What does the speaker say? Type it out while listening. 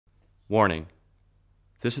Warning: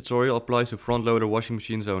 this tutorial applies to front loader washing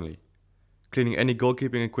machines only. Cleaning any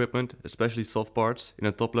goalkeeping equipment, especially soft parts, in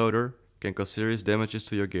a top loader can cause serious damages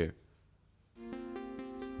to your gear.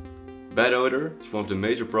 Bad odor is one of the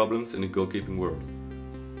major problems in the goalkeeping world.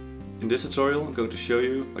 In this tutorial I'm going to show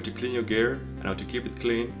you how to clean your gear and how to keep it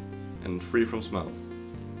clean and free from smells.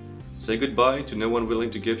 Say goodbye to no one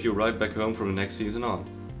willing to give you a ride back home from the next season on.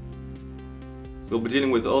 We'll be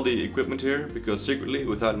dealing with all the equipment here because secretly,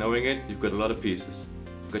 without knowing it, you've got a lot of pieces.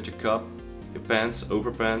 You've got your cup, your pants,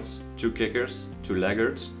 overpants, 2 kickers, 2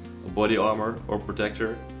 laggards, a body armor or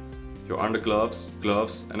protector, your undergloves,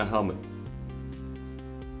 gloves and a helmet.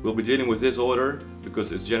 We'll be dealing with this order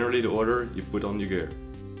because it's generally the order you put on your gear.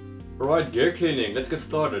 Alright, gear cleaning, let's get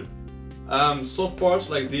started. Soft parts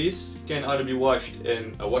like these can either be washed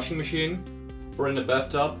in a washing machine or in a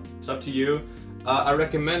bathtub, it's up to you. I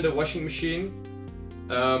recommend a washing machine,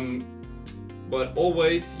 but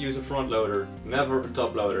always use a front loader, never a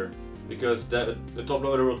top loader, because the top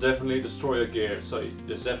loader will definitely destroy your gear, so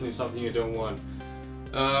it's definitely something you don't want.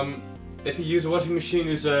 If you use a washing machine,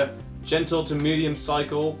 use a gentle to medium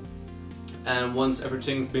cycle, and once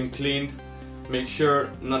everything's been cleaned, make sure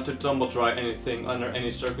not to tumble dry anything under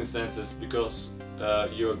any circumstances, because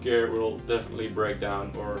your gear will definitely break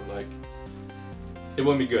down or like it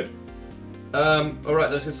won't be good.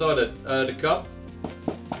 Alright, let's get started. The cup,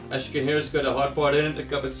 as you can hear, it's got a hard part in it, the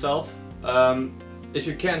cup itself. If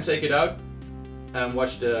you can, take it out and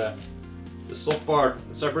wash the soft part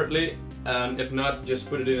separately, and if not, just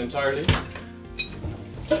put it in entirely.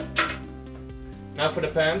 Now for the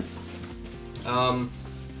pants.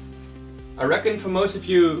 I reckon for most of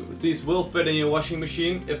you these will fit in your washing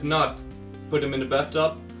machine. If not, put them in the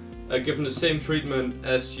bathtub. Give them the same treatment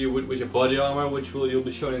as you would with your body armor, which you'll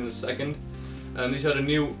be shown in a second. And these are the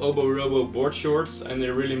new OBO board shorts, and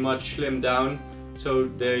they're really much slimmed down, so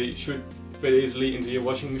they should fit easily into your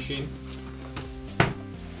washing machine.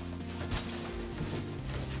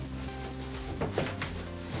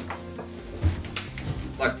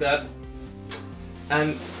 Like that.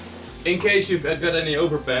 And in case you've got any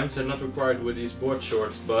overpants, they're not required with these board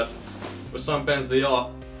shorts, but for some pants they are.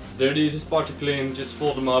 They're the easiest part to clean, just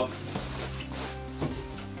fold them up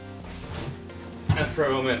and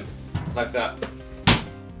throw them in, like that.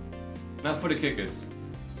 Now for the kickers.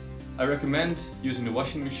 I recommend using the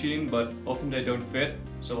washing machine, but often they don't fit,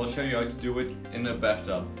 so I'll show you how to do it in a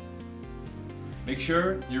bathtub. Make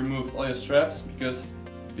sure you remove all your straps, because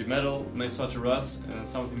the metal may start to rust and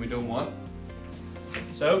it's something we don't want.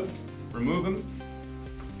 So, remove them,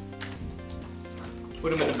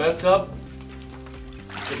 put them in the bathtub,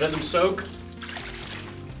 just let them soak,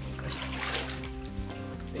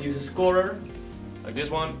 and use a scorer, like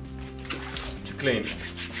this one, to clean.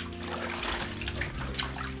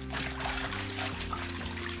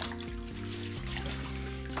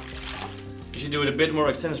 You should do it a bit more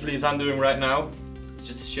extensively as I'm doing right now,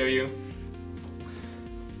 just to show you.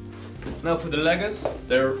 Now for the leggings,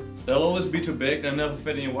 they'll always be too big, they'll never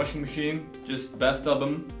fit in your washing machine, just bathtub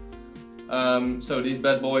them. So these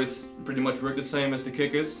bad boys pretty much work the same as the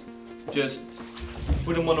kickers. Just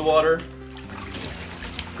put them on the water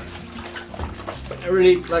and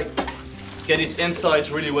really like get these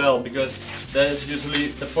insides really well, because that is usually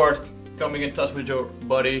the part coming in touch with your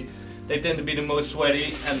body. They tend to be the most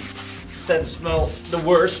sweaty and tend to smell the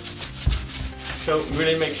worst. So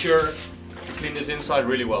really make sure you clean this inside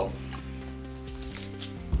really well.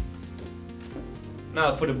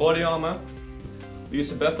 Now for the body armor, we use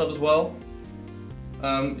the bathtub as well.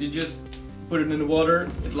 You just put it in the water,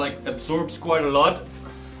 it like absorbs quite a lot.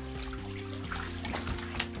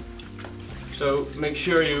 So make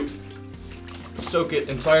sure you soak it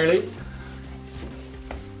entirely.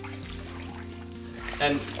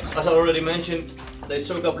 And as I already mentioned, they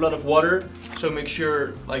soak up a lot of water, so make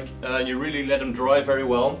sure like you really let them dry very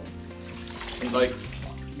well. And like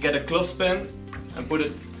get a clothespin and put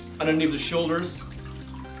it underneath the shoulders.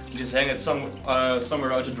 Just hang it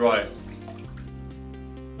somewhere out to dry.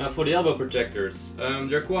 Now for the elbow protectors,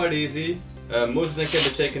 they're quite easy. Most of them can be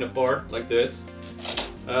taken apart like this.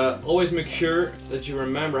 Always make sure that you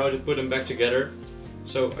remember how to put them back together.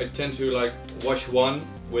 So I tend to like wash one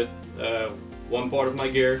with one part of my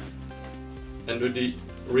gear and do the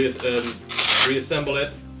reassemble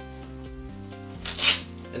it,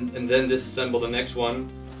 and then disassemble the next one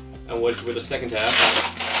and wash with the second half.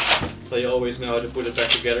 So you always know how to put it back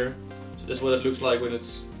together. So this is what it looks like when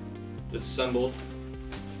it's disassembled.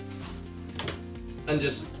 And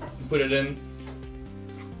just put it in,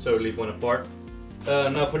 so leave one apart.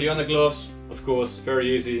 Now for the undergloves, of course, very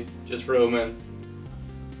easy, just throw them in.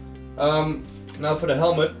 Now for the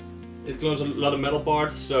helmet, it closes a lot of metal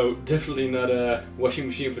parts, so definitely not a washing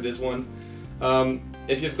machine for this one.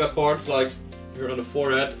 If you've got parts like here on the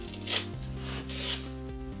forehead,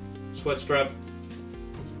 sweat strap,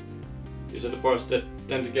 these are the parts that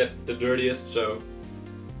tend to get the dirtiest, so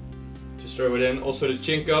just throw it in. Also the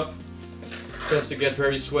chin cup tends to get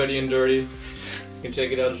very sweaty and dirty. You can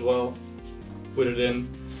check it out as well. Put it in.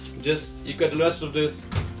 Just, you got the rest of this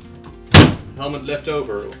helmet left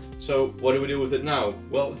over. So what do we do with it now?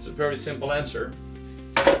 Well, it's a very simple answer.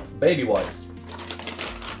 Baby wipes.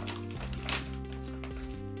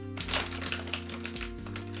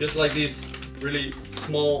 Just like these really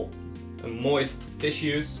small and moist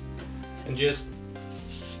tissues, and just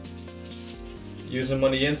use them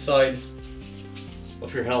on the inside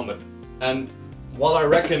of your helmet. And while I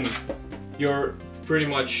reckon you're pretty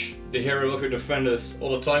much the hero of your defenders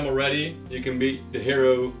all the time already, you can be the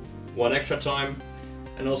hero one extra time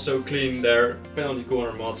and also clean their penalty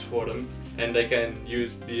corner mods for them, and they can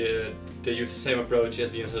use the same approach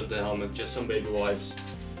as the inside of the helmet, just some baby wipes.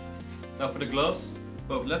 Now for the gloves,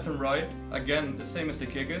 both left and right, again the same as the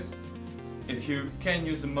kickers. If you can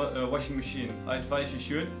use a washing machine, I advise you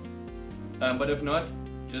should, but if not,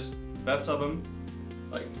 just bathtub them,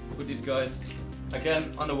 like put these guys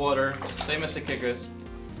again underwater, same as the kickers,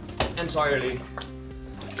 entirely.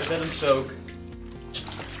 Just let them soak.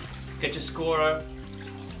 Get your scorer,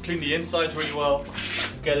 clean the insides really well,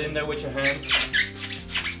 get in there with your hands.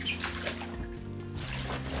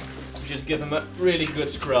 Just give them a really good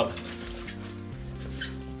scrub.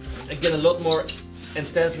 Again, a lot more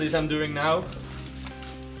intensely as I'm doing now,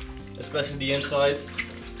 especially the insides,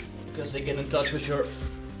 because they get in touch with your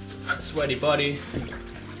sweaty body.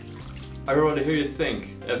 I really want to hear you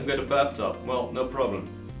think, I haven't got a bathtub. Well, no problem.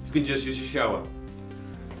 You can just use your shower.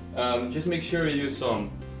 Just make sure you use some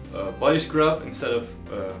body scrub instead of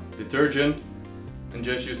detergent, and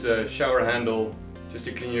just use a shower handle just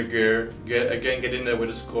to clean your gear. Get in there with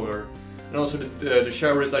a scorer. And also the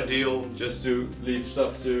shower is ideal just to leave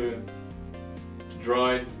stuff to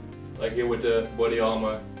dry, like here with the body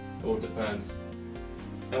armor or with the pants.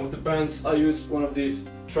 And with the pants I use one of these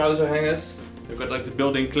trouser hangers. They've got like the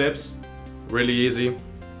built-in clips, really easy.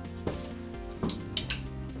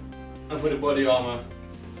 And for the body armor,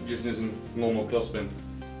 I'm just using normal clothespin.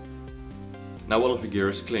 Now all of your gear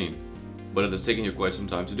is clean, but it has taken you quite some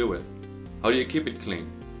time to do it. How do you keep it clean?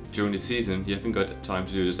 During the season you haven't got time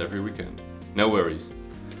to do this every weekend. No worries.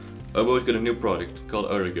 OBO's got a new product called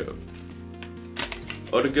OBO.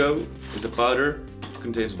 OBO is a powder that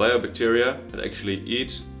contains biobacteria that actually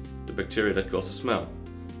eat the bacteria that cause the smell,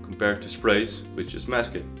 compared to sprays which just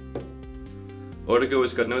mask it. OBO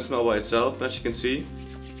has got no smell by itself, and as you can see,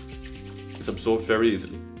 it's absorbed very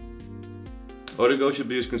easily. OBO should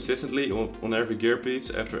be used consistently on every gear piece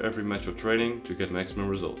after every match or training to get maximum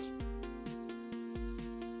results.